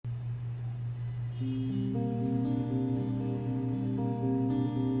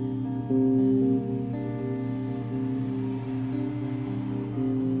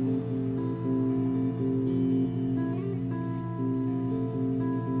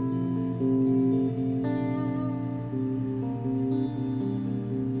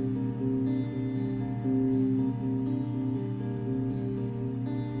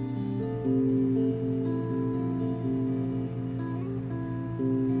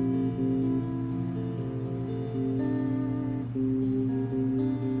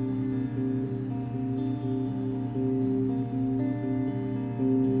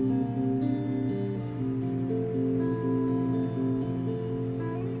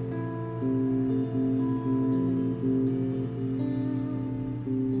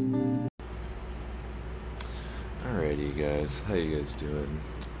Alrighty guys, how you guys doing?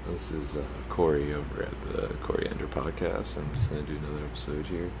 This is Corey over at the Coriander Podcast. I'm just going to do another episode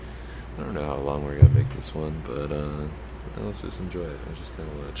here. I don't know how long we're going to make this one, but let's just enjoy it. I just kind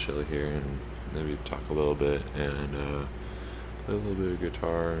of want to chill here and maybe talk a little bit and play a little bit of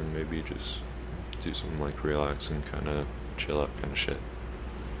guitar and maybe just do some like relaxing kind of chill out kind of shit.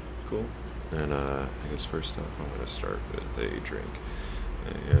 Cool. And I guess first off I'm going to start with a drink.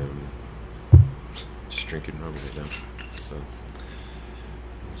 I am just drinking rum right now, so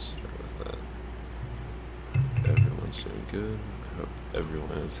let's start with that. Hope everyone's doing good. I hope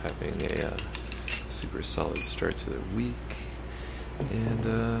everyone is having a super solid start to their week.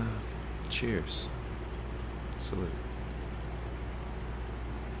 And cheers. Salute.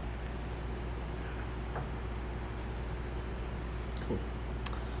 Cool.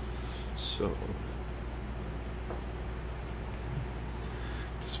 So,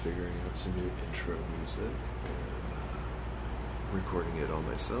 just figuring out some new intro music and recording it all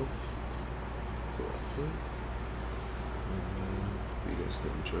myself. It's a lot of fun. And you guys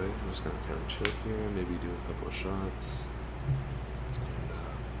can enjoy it. I'm just gonna kind of chill here, maybe do a couple of shots, and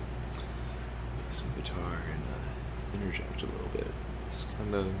play some guitar and interject a little bit. Just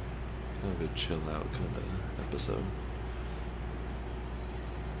kind of a chill out kind of episode.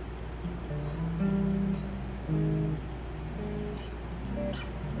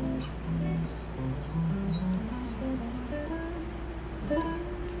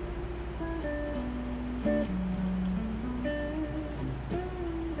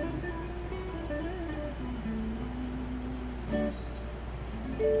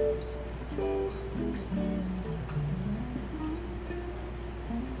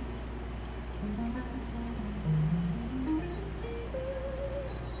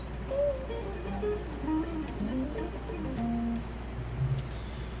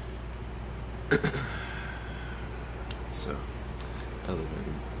 So, I live in,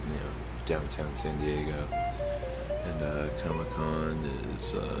 downtown San Diego, and Comic-Con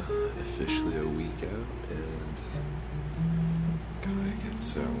is officially a week out, and God, it gets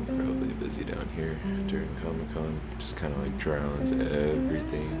so incredibly busy down here during Comic-Con. Just kind of like drowns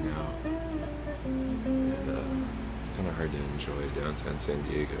everything out, and it's kind of hard to enjoy downtown San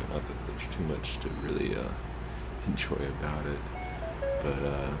Diego. Not that there's too much to really enjoy about it, but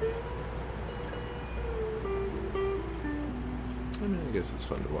I mean, I guess it's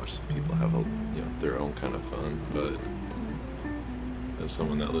fun to watch some people have their own kind of fun, but as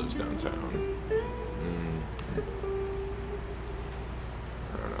someone that lives downtown,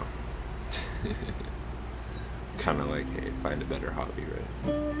 I don't know. Kind of like, hey, find a better hobby, right?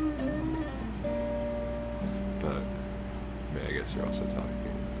 But I mean, I guess you're also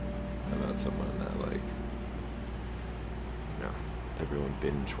talking about someone that, like, everyone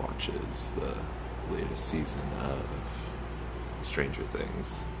binge watches the latest season of Stranger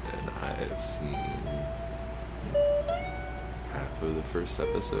Things, and I have seen half of the first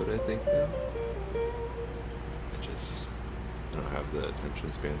episode, I think, now. I don't have the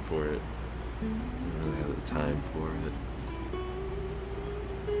attention span for it. I don't really have the time for it.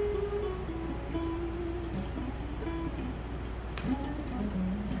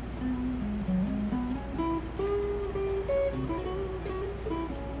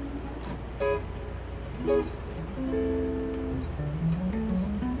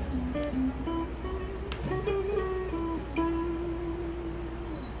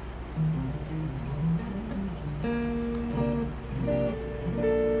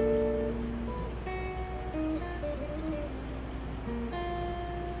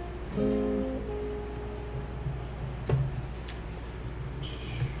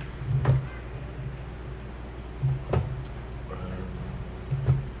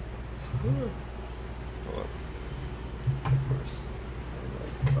 Hold on. Of course, I'm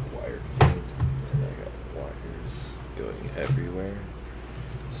like a wired feed, and I got wires going everywhere.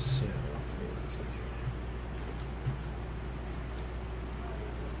 So, give me 1 second.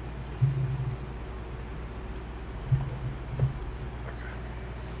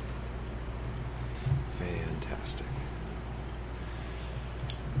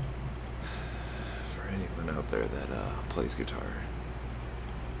 out there that plays guitar,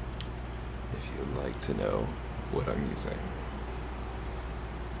 if you'd like to know what I'm using,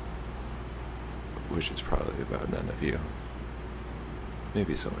 which is probably about none of you.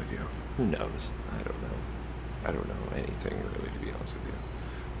 Maybe some of you. Who knows? I don't know. I don't know anything really, to be honest with you.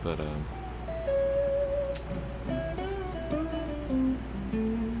 But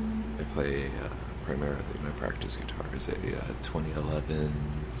I play primarily, my practice guitar is a 2011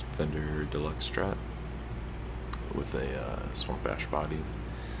 Fender Deluxe Strat with a Swamp Ash body,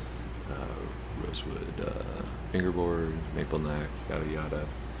 rosewood fingerboard, maple neck, yada yada,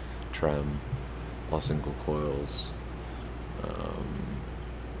 trem, all single coils.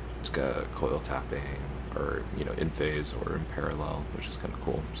 It's got coil tapping, or in phase or in parallel, which is kind of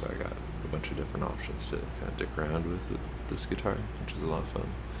cool. So I got a bunch of different options to kind of dick around with this guitar, which is a lot of fun.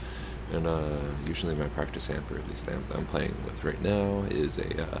 And usually my practice amp, or at least the amp that I'm playing with right now, is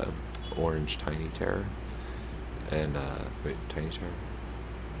a orange Tiny Terror. And wait, Tiny Terror?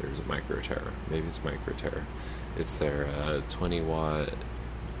 There's a Micro Terror. Maybe it's Micro Terror. It's their 20-watt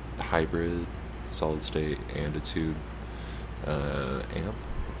hybrid solid state and a tube amp.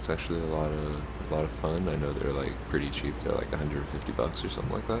 It's actually a lot of fun. I know they're like pretty cheap. They're like $150 or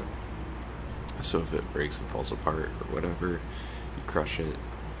something like that. So if it breaks and falls apart or whatever, you crush it,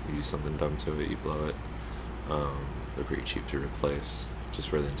 you do something dumb to it, you blow it. They're pretty cheap to replace. Just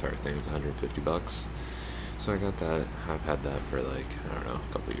for the entire thing, it's $150. So I got that. I've had that for like, I don't know,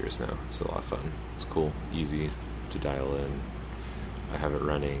 a couple of years now. It's a lot of fun. It's cool, easy to dial in. I have it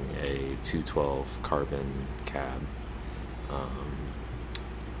running a 212 carbon cab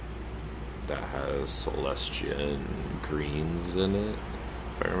that has Celestion greens in it,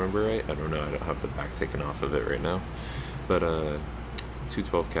 if I remember right. I don't know, I don't have the back taken off of it right now. But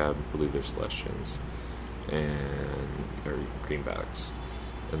 212 cab, I believe they're Celestions, or greenbacks.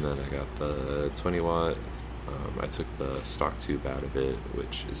 And then I got the 20 watt. I took the stock tube out of it,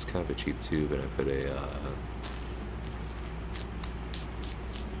 which is kind of a cheap tube, and I put a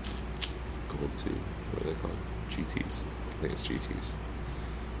gold tube. What are they called? GTs. I think it's GTs.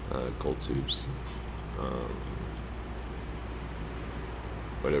 Gold tubes.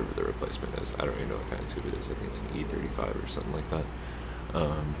 Whatever the replacement is. I don't even know what kind of tube it is. I think it's an E35 or something like that.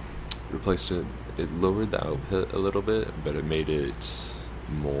 Replaced it. It lowered the output a little bit, but it made it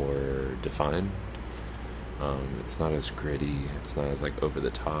more defined. It's not as gritty. It's not as like over the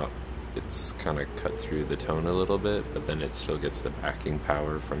top. It's kind of cut through the tone a little bit, but then it still gets the backing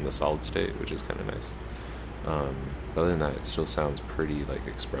power from the solid state, which is kind of nice. Other than that, it still sounds pretty like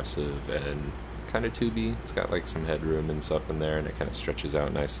expressive and kind of tubey. It's got like some headroom and stuff in there, and it kind of stretches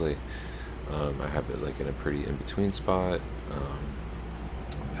out nicely. I have it like in a pretty in-between spot.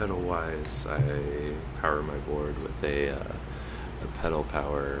 Pedal wise, I power my board with a pedal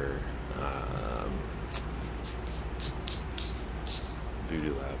power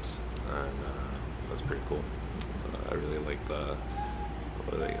Voodoo Labs, and that's pretty cool. I really like the,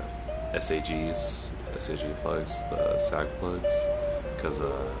 what do they got? SAG plugs, the SAG plugs,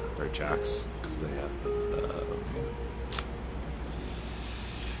 or jacks, because they have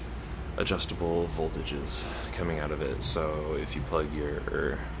adjustable voltages coming out of it. So if you plug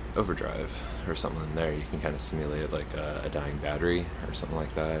your overdrive or something in there, you can kind of simulate like a dying battery or something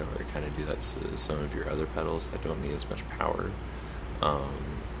like that, or kind of do that to some of your other pedals that don't need as much power.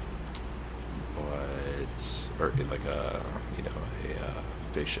 Or like a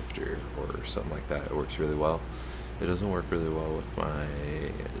phase shifter or something like that. It works really well. It doesn't work really well with my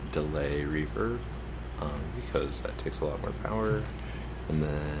delay reverb, because that takes a lot more power. And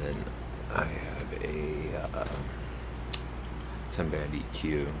then I have a 10-band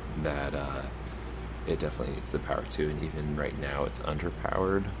EQ that it definitely needs the power too, and even right now it's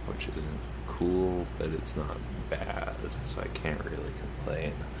underpowered, which isn't cool, but it's not bad, so I can't really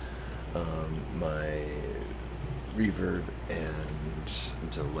complain. My reverb and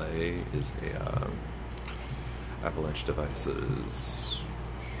delay is a Avalanche Devices,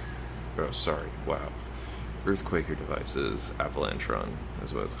 Earthquaker Devices Avalanche Run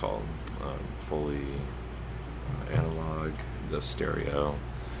is what it's called. Fully analog, does stereo,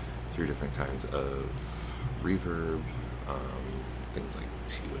 3 different kinds of reverb, things like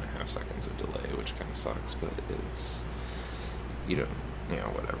 2.5 seconds of delay, which kind of sucks, but it's,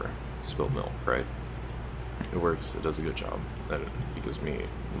 whatever. Spilled milk, right? It works. It does a good job. And it gives me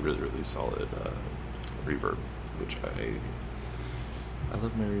really, really solid reverb, which I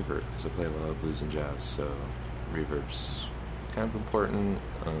love my reverb because I play a lot of blues and jazz, so reverb's kind of important.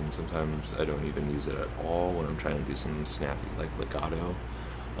 Sometimes I don't even use it at all when I'm trying to do some snappy, like legato.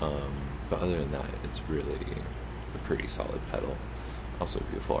 But other than that, it's really a pretty solid pedal. Also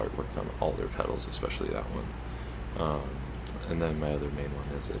beautiful artwork on all their pedals, especially that one. And then my other main one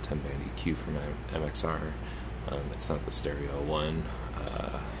is a 10-band EQ for my MXR. It's not the stereo one.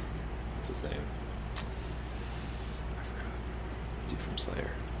 What's his name? I forgot. Dude from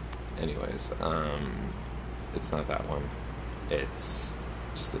Slayer. Anyways, it's not that one. It's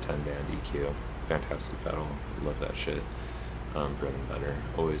just the 10-band EQ. Fantastic pedal. Love that shit. Bread and butter.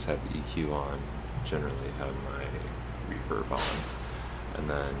 Always have the EQ on. Generally have my reverb on. And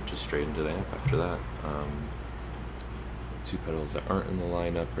then just straight into the amp after that. Two pedals that aren't in the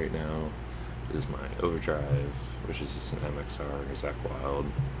lineup right now is my Overdrive, which is just an MXR Zach Wild.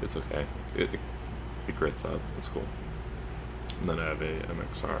 It's okay. It grits up. It's cool. And then I have a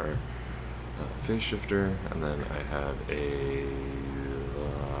MXR phase shifter, and then I have a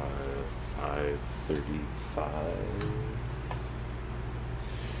 535.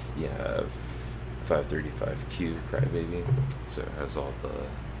 Yeah, 535Q Crybaby. So it has all the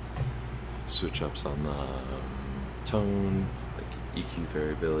switch ups on the tone, like EQ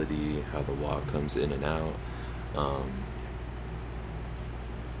variability, how the wah comes in and out.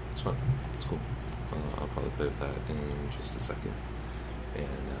 It's fun. It's cool. I'll probably play with that in just a second. And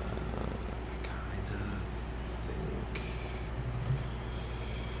I kind of think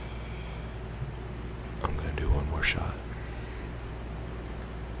I'm going to do one more shot.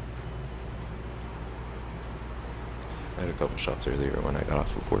 I had a couple shots earlier when I got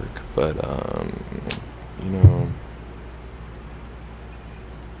off of work, but,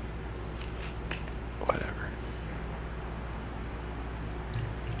 whatever.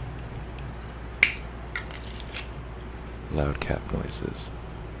 Loud cap noises.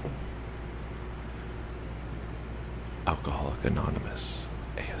 Alcoholic Anonymous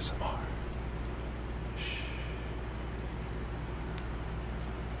ASMR. Shh.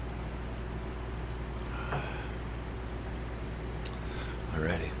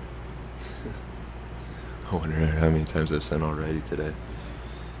 Alrighty. I wonder how many times I've said already today.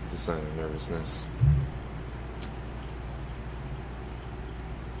 It's a sign of nervousness.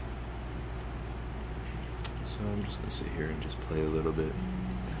 So I'm just gonna sit here and just play a little bit.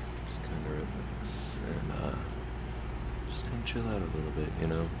 Just kind of relax and just kind of chill out a little bit, you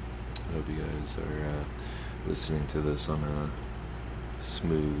know? I hope you guys are listening to this on a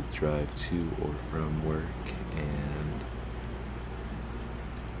smooth drive to or from work and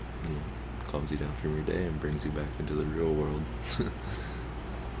calms you down from your day and brings you back into the real world.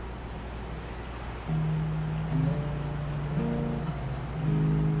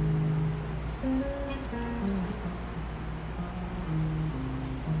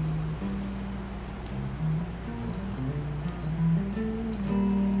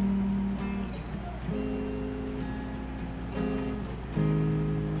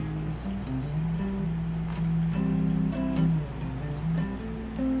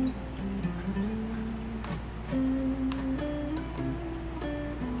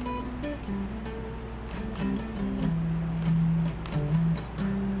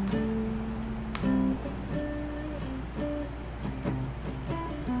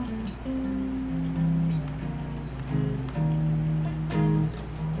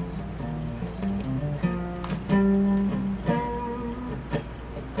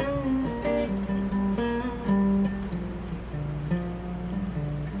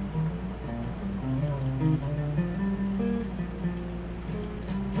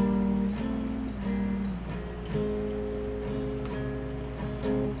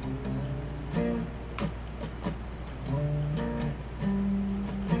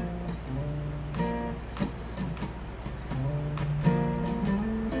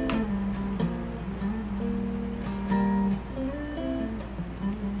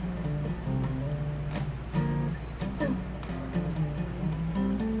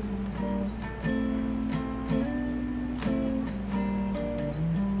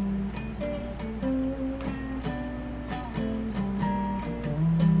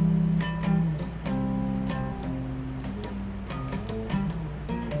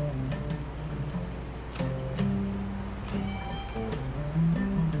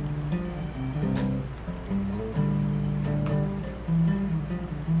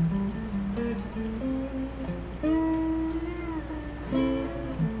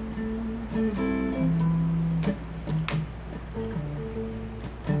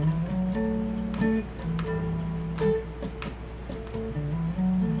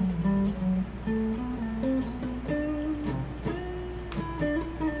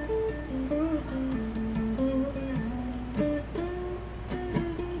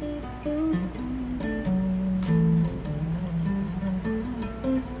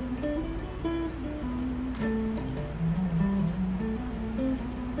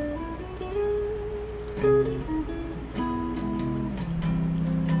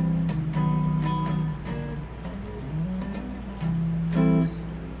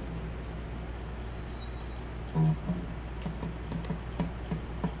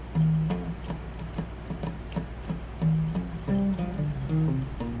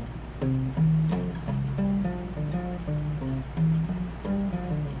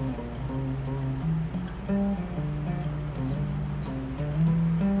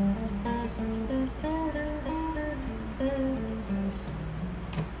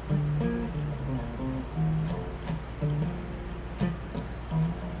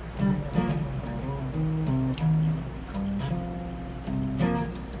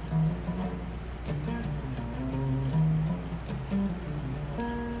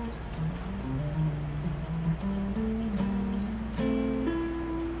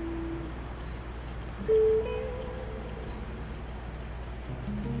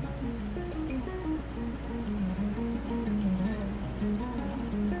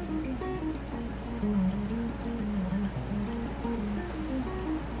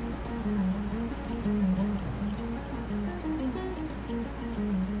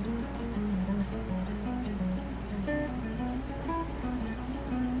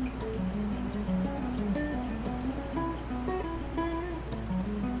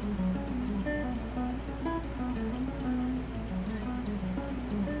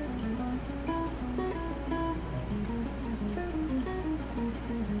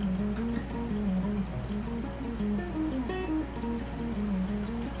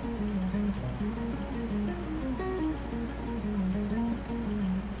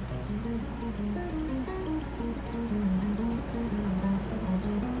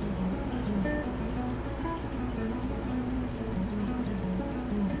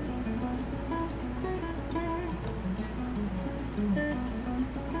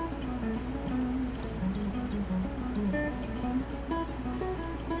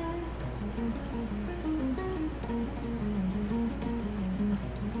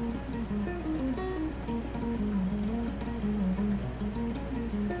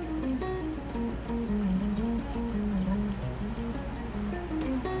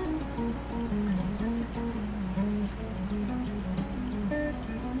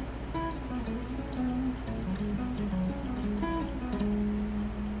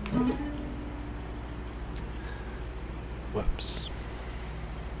 Whoops.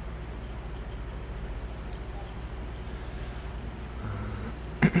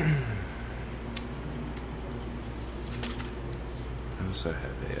 I also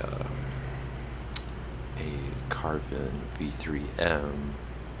have a Carvin V3M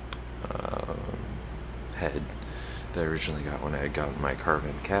head that I originally got when I had gotten my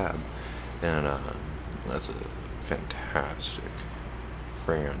Carvin cab, and that's a fantastic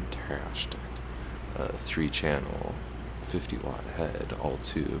 3-channel 50-watt head, all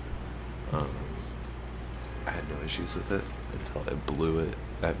tube. I had no issues with it until I blew it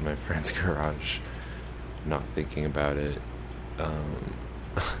at my friend's garage, not thinking about it.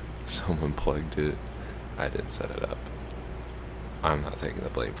 Someone plugged it. I didn't set it up. I'm not taking the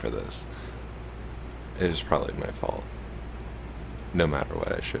blame for this. It was probably my fault. No matter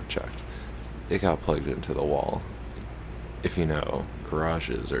what, I should have checked. It got plugged into the wall. If you know,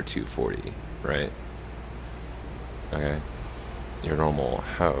 garages are 240, right? Okay? Your normal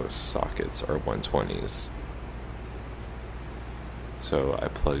house sockets are 120s. So I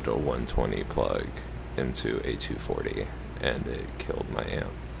plugged a 120 plug into a 240, and it killed my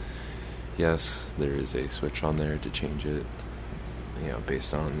amp. Yes, there is a switch on there to change it,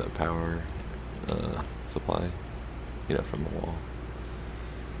 based on the power supply, from the wall.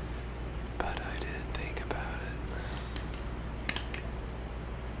 But I didn't think about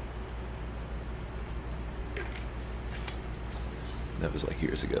it. That was like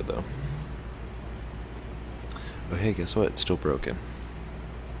years ago, though. Oh, hey, guess what? It's still broken.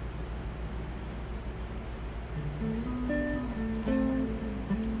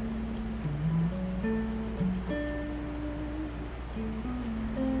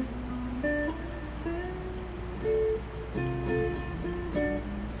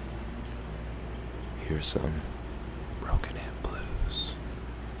 Here's some Broken Amp Blues.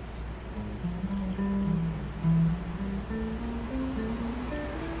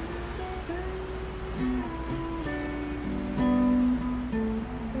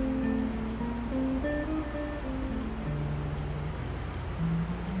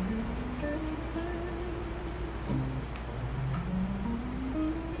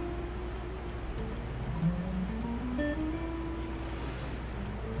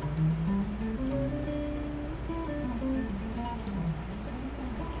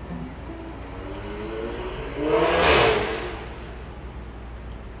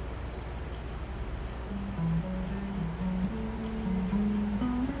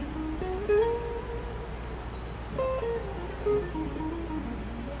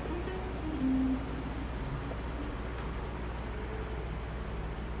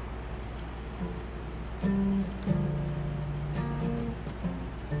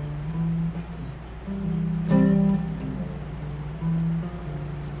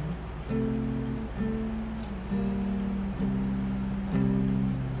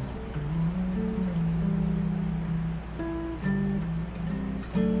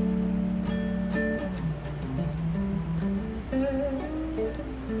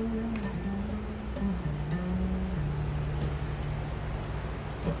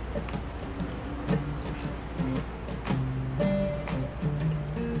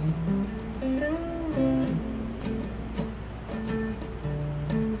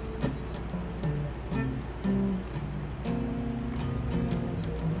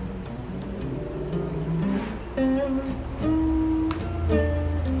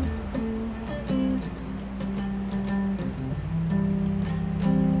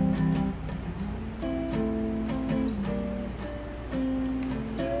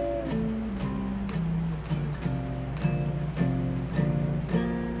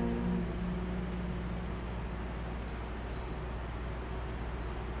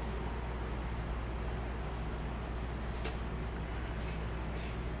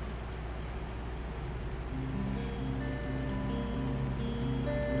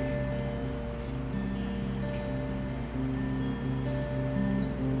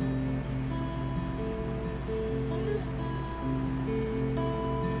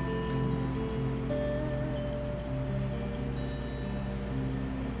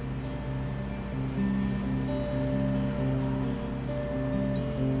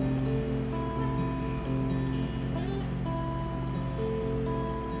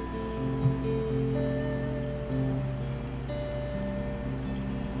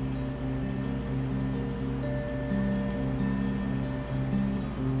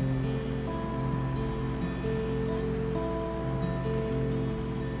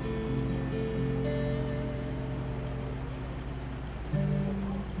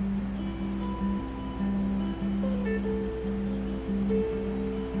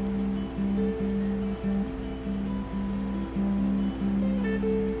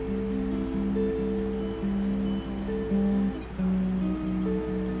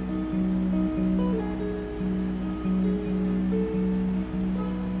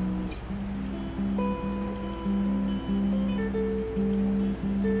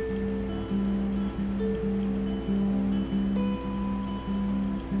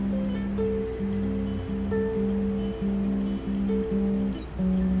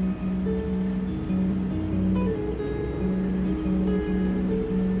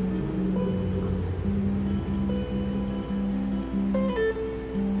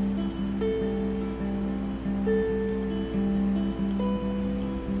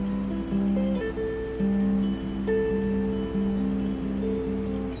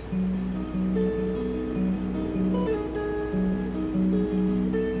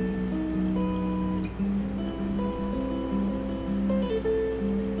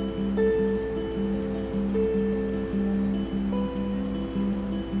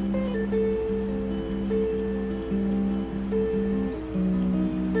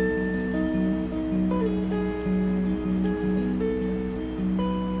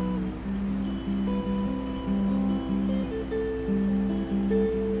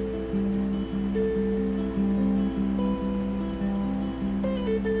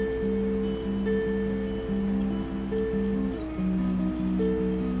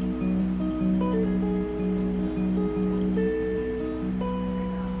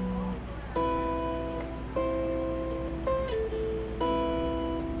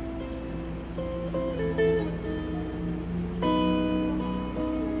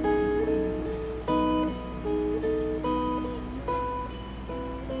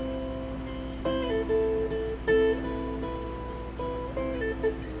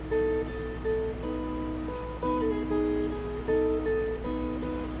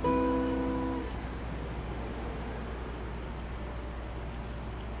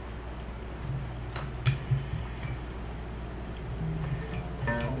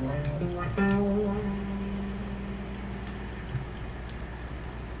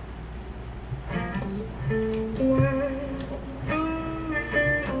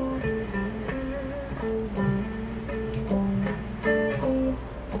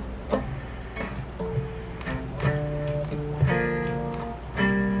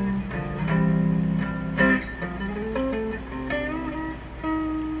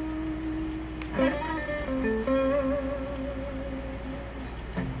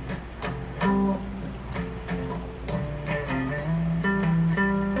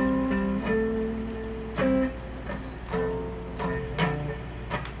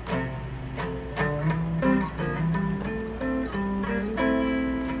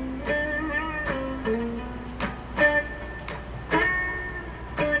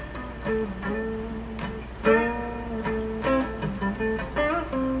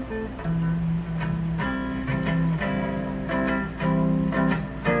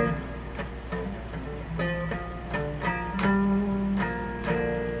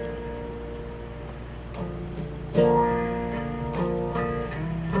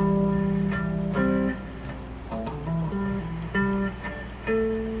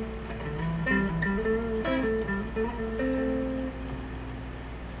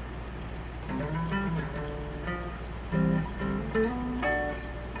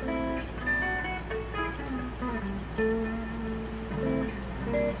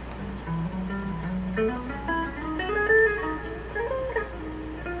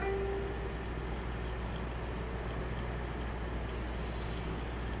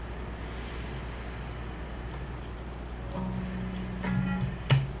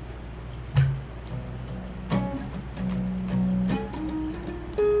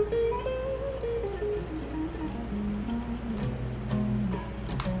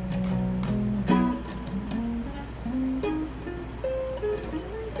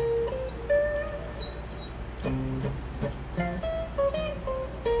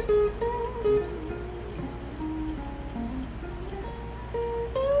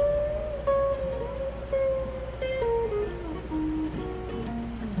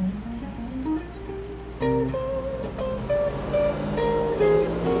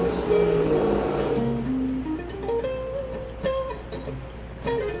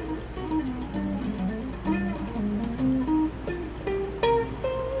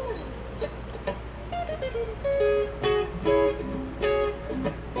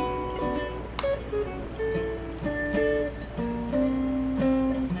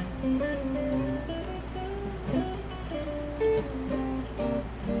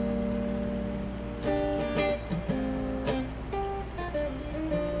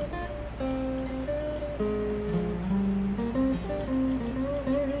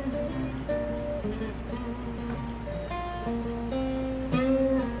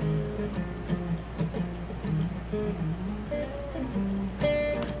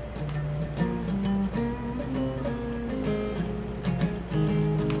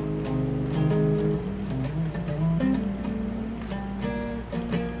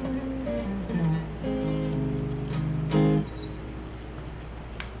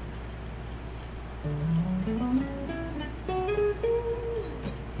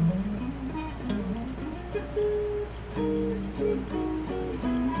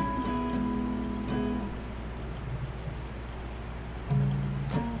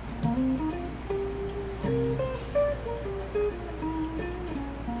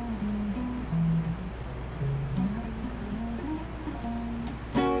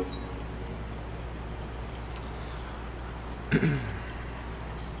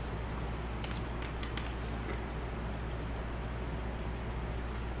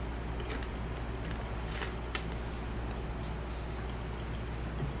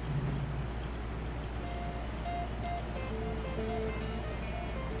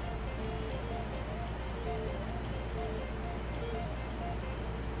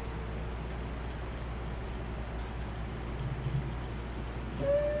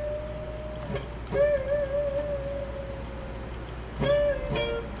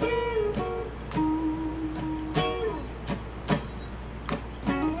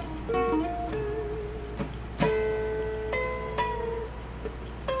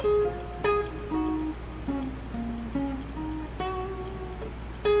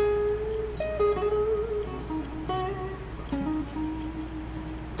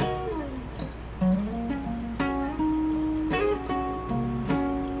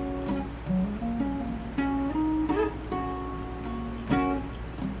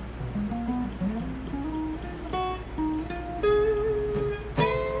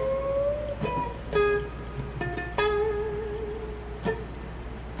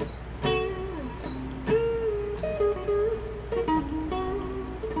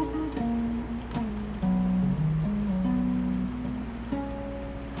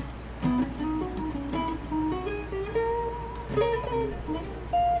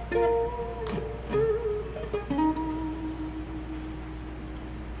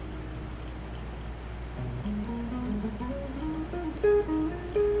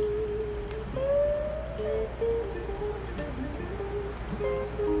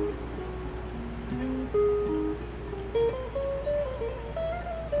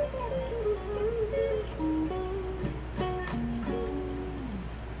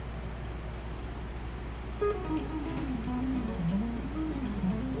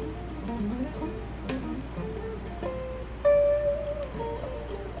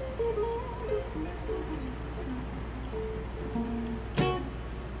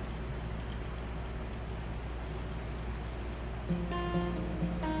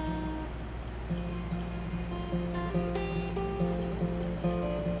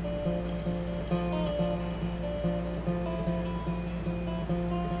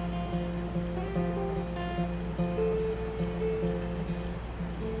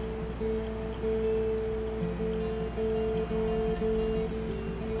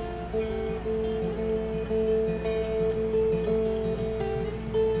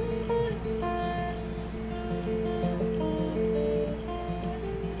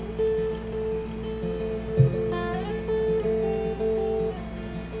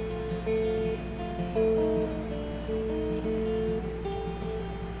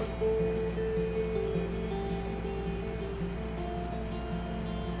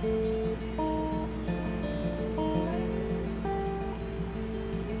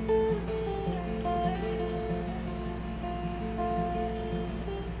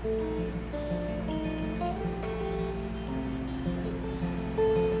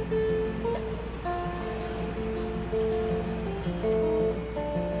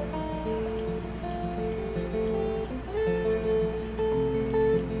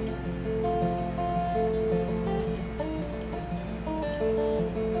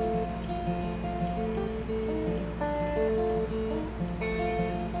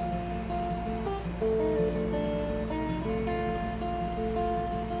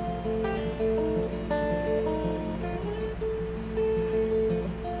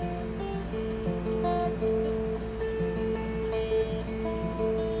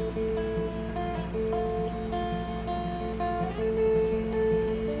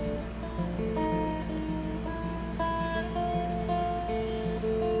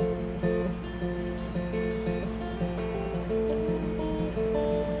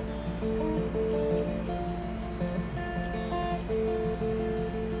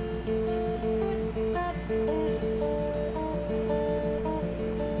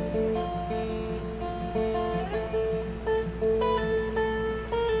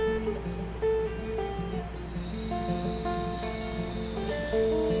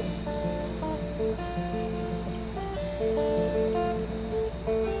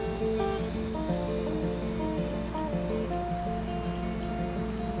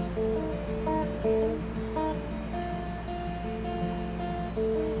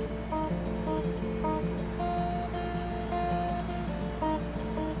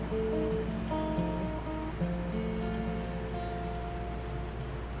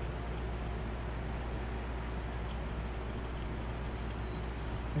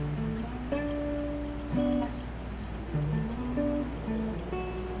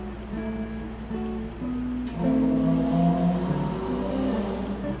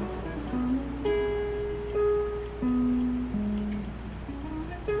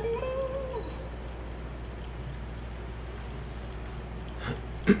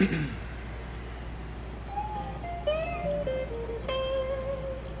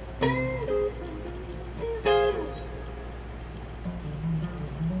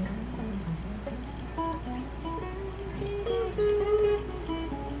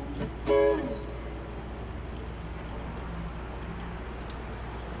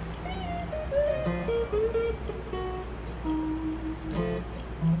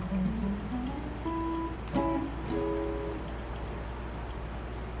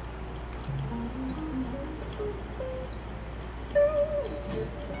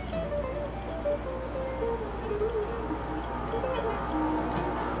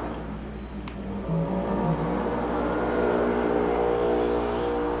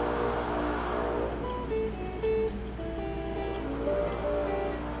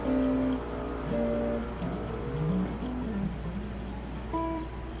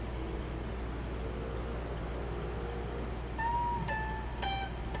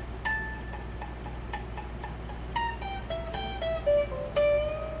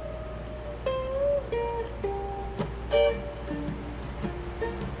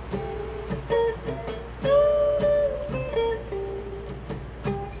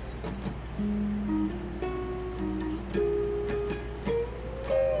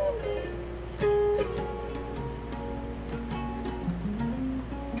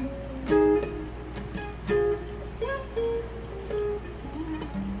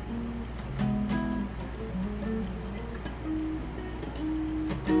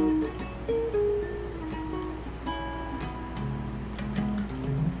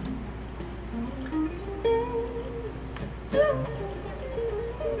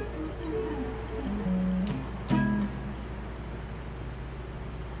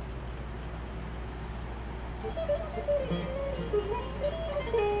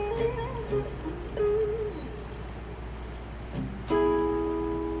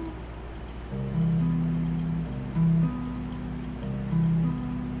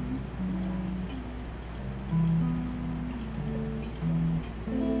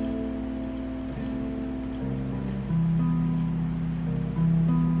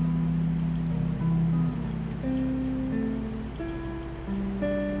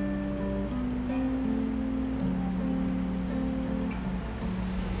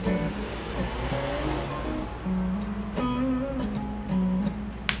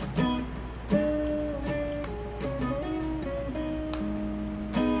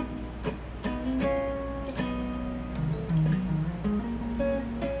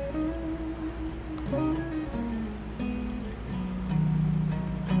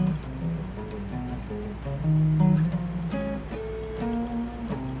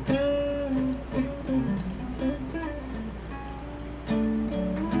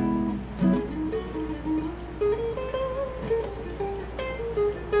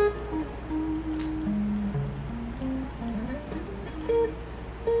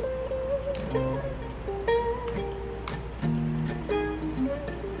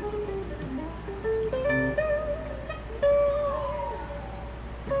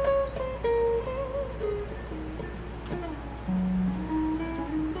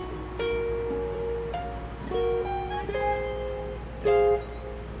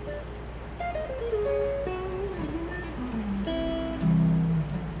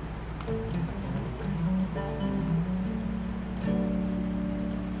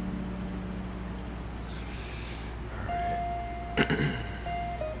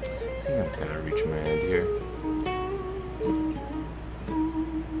 think I'm kind of reaching my end here.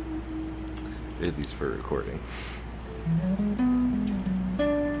 At least for recording.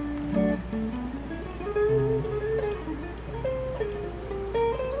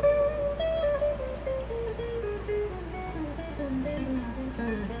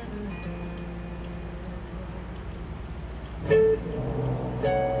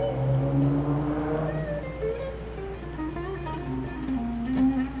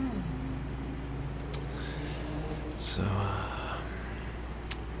 So,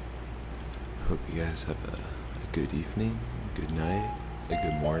 hope you guys have a good evening, good night, a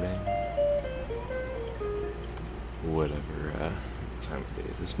good morning, whatever time of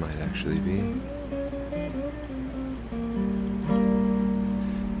day this might actually be.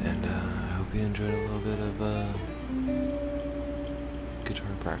 And I hope you enjoyed a little bit of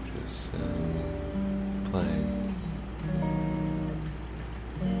guitar practice and playing.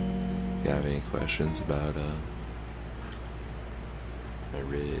 If you have any questions about my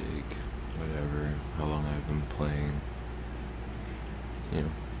rig, whatever, how long I've been playing,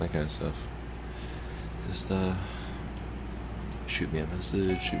 that kind of stuff, just shoot me a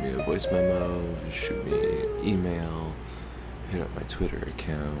message, shoot me a voice memo, shoot me an email, hit up my Twitter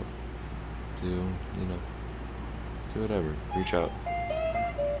account, do whatever, reach out.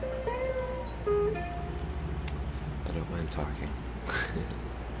 I don't mind talking.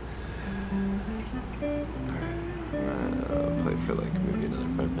 Alright, play for like maybe another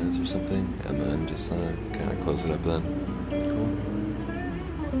 5 minutes or something, and then just kind of close it up then. Cool.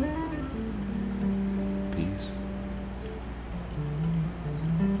 Peace.